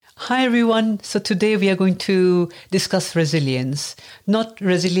Hi everyone. So today we are going to discuss resilience. Not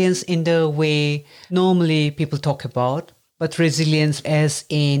resilience in the way normally people talk about, but resilience as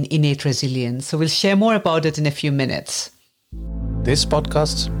in innate resilience. So we'll share more about it in a few minutes. This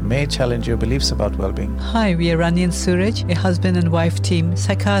podcast may challenge your beliefs about well-being. Hi, we are Rani and Suraj, a husband and wife team,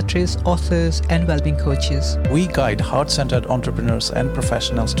 psychiatrists, authors, and well-being coaches. We guide heart-centered entrepreneurs and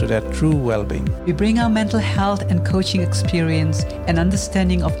professionals to their true well-being. We bring our mental health and coaching experience and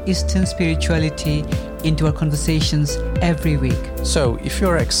understanding of Eastern spirituality into our conversations every week. So, if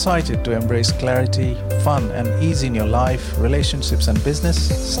you're excited to embrace clarity, fun, and ease in your life, relationships, and business,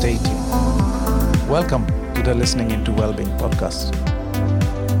 stay tuned. Welcome to the Listening into Wellbeing podcast.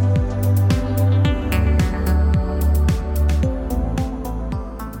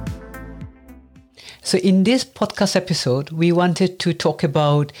 So in this podcast episode, we wanted to talk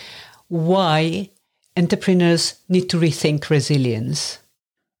about why entrepreneurs need to rethink resilience.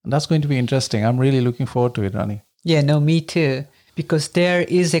 And that's going to be interesting. I'm really looking forward to it, Rani. Yeah, no, me too. Because there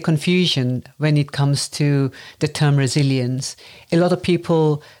is a confusion when it comes to the term resilience. A lot of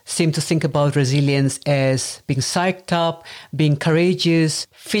people seem to think about resilience as being psyched up, being courageous,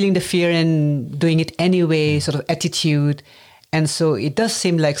 feeling the fear and doing it anyway, sort of attitude. And so it does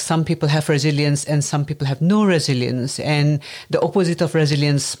seem like some people have resilience and some people have no resilience. And the opposite of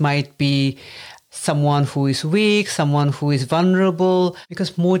resilience might be someone who is weak, someone who is vulnerable,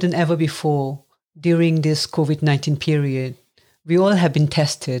 because more than ever before, during this COVID-19 period, we all have been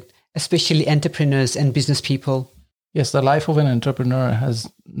tested, especially entrepreneurs and business people. Yes, the life of an entrepreneur has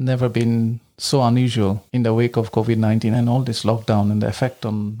never been so unusual in the wake of COVID-19 and all this lockdown and the effect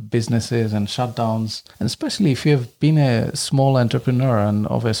on businesses and shutdowns. And especially if you have been a small entrepreneur and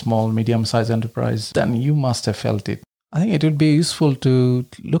of a small, medium-sized enterprise, then you must have felt it. I think it would be useful to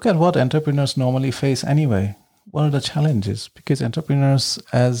look at what entrepreneurs normally face anyway. What are the challenges? Because entrepreneurs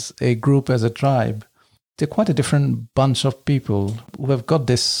as a group, as a tribe, they're quite a different bunch of people who have got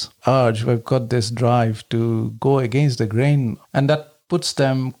this urge, who have got this drive to go against the grain. And that puts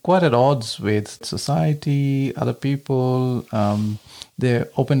them quite at odds with society, other people. They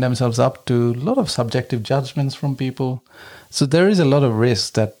open themselves up to a lot of subjective judgments from people. So there is a lot of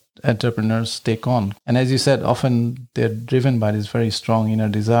risk that entrepreneurs take on. And as you said, often they're driven by this very strong inner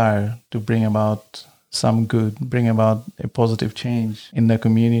desire to bring about some good, bring about a positive change in the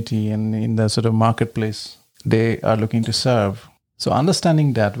community and in the sort of marketplace they are looking to serve. So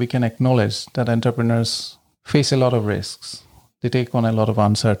understanding that, we can acknowledge that entrepreneurs face a lot of risks. They take on a lot of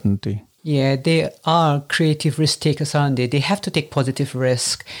uncertainty. Yeah, they are creative risk takers, aren't they? They have to take positive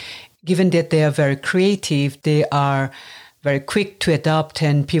risk. Given that they are very creative, they are very quick to adapt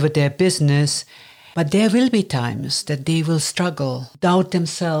and pivot their business. But there will be times that they will struggle, doubt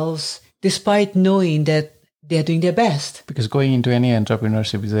themselves, despite knowing that they're doing their best. Because going into any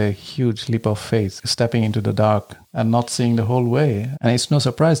entrepreneurship is a huge leap of faith, stepping into the dark and not seeing the whole way. And it's no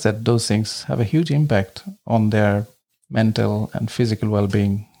surprise that those things have a huge impact on their mental and physical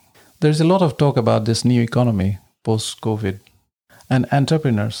well-being. There's a lot of talk about this new economy post-COVID. And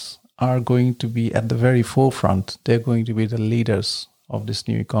entrepreneurs are going to be at the very forefront. They're going to be the leaders of this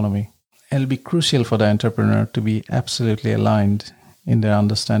new economy. It'll be crucial for the entrepreneur to be absolutely aligned in their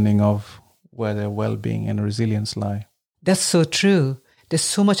understanding of where their well-being and resilience lie. That's so true. There's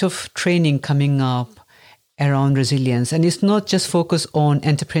so much of training coming up around resilience. And it's not just focused on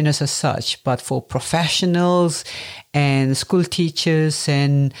entrepreneurs as such, but for professionals and school teachers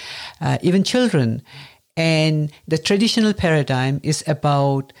and even children. And the traditional paradigm is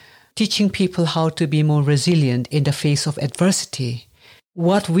about teaching people how to be more resilient in the face of adversity.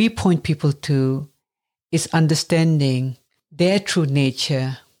 What we point people to is understanding their true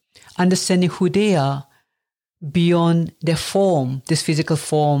nature, understanding who they are beyond their form, this physical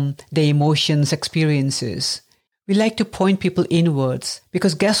form, their emotions, experiences. We like to point people inwards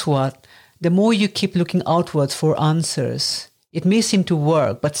because guess what? The more you keep looking outwards for answers, it may seem to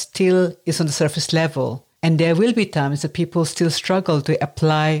work, but still is on the surface level. And there will be times that people still struggle to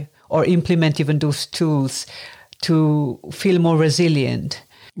apply or implement even those tools to feel more resilient.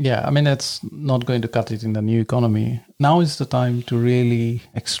 Yeah, I mean, it's not going to cut it in the new economy. Now is the time to really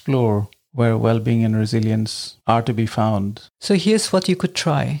explore where well-being and resilience are to be found. So here's what you could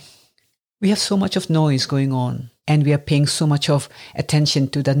try. We have so much of noise going on, and we are paying so much of attention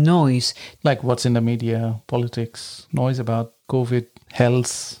to the noise. Like what's in the media, politics, noise about COVID,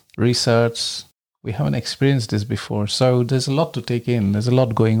 health, research. We haven't experienced this before, so there's a lot to take in. There's a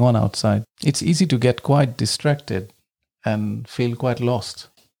lot going on outside. It's easy to get quite distracted and feel quite lost.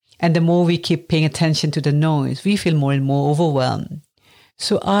 And the more we keep paying attention to the noise, we feel more and more overwhelmed.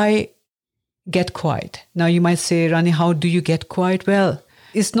 So I get quiet. Now you might say, Rani, how do you get quiet? Well,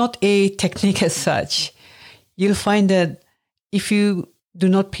 It's not a technique as such. You'll find that if you do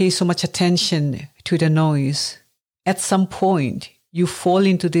not pay so much attention to the noise, at some point you fall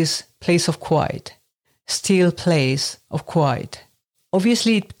into this place of quiet, still place of quiet.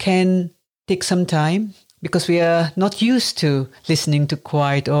 Obviously, it can take some time because we are not used to listening to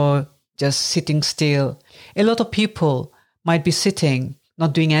quiet or just sitting still. A lot of people might be sitting,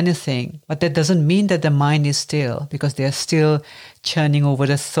 not doing anything, but that doesn't mean that the mind is still, because they are still churning over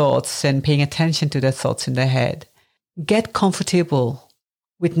the thoughts and paying attention to the thoughts in their head. Get comfortable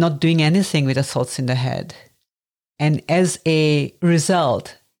with not doing anything with the thoughts in the head. And as a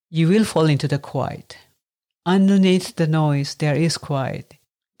result, you will fall into the quiet. Underneath the noise, there is quiet.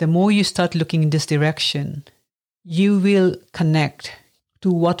 The more you start looking in this direction, you will connect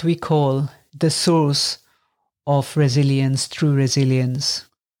to what we call the source of resilience, true resilience.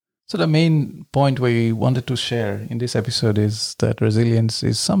 So the main point we wanted to share in this episode is that resilience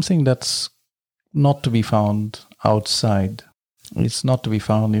is something that's not to be found outside. It's not to be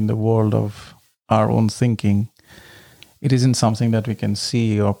found in the world of our own thinking. It isn't something that we can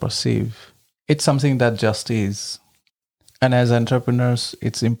see or perceive. It's something that just is. And as entrepreneurs,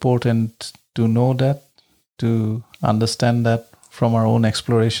 it's important to know that, to understand that from our own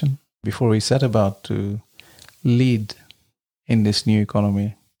exploration before we set about to lead in this new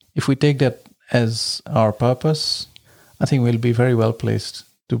economy. If we take that as our purpose, I think we'll be very well placed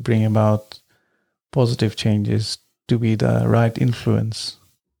to bring about positive changes, to be the right influence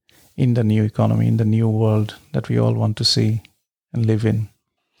in the new economy, in the new world that we all want to see and live in.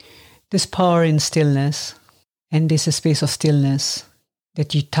 This power in stillness, and this space of stillness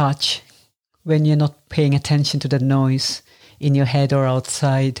that you touch when you're not paying attention to the noise in your head or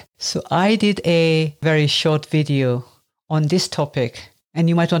outside. So I did a very short video on this topic, and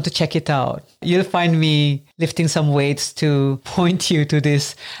you might want to check it out. You'll find me lifting some weights to point you to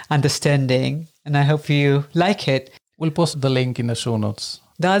this understanding, and I hope you like it. We'll post the link in the show notes.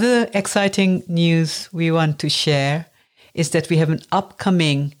 The other exciting news we want to share is that we have an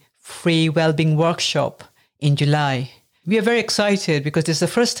upcoming free wellbeing workshop in July. We are very excited because this is the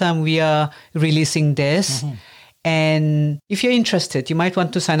first time we are releasing this. Mm-hmm. And if you're interested, you might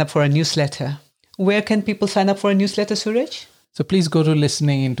want to sign up for a newsletter. Where can people sign up for a newsletter, Suraj? So please go to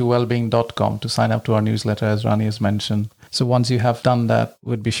listeningintowellbeing.com to sign up to our newsletter, as Rani has mentioned. So once you have done that,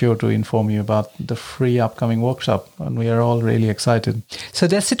 we'd be sure to inform you about the free upcoming workshop. And we are all really excited. So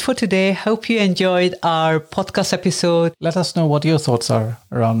that's it for today. Hope you enjoyed our podcast episode. Let us know what your thoughts are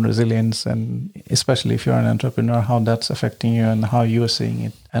around resilience, and especially if you're an entrepreneur, how that's affecting you and how you're seeing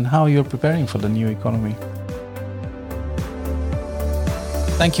it and how you're preparing for the new economy.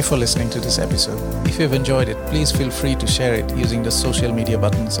 Thank you for listening to this episode. If you've enjoyed it, please feel free to share it using the social media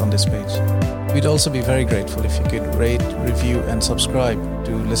buttons on this page. We'd also be very grateful if you could rate, review, and subscribe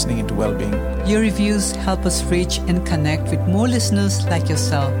to Listening into Wellbeing. Your reviews help us reach and connect with more listeners like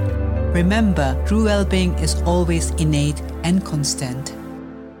yourself. Remember, true well-being is always innate and constant.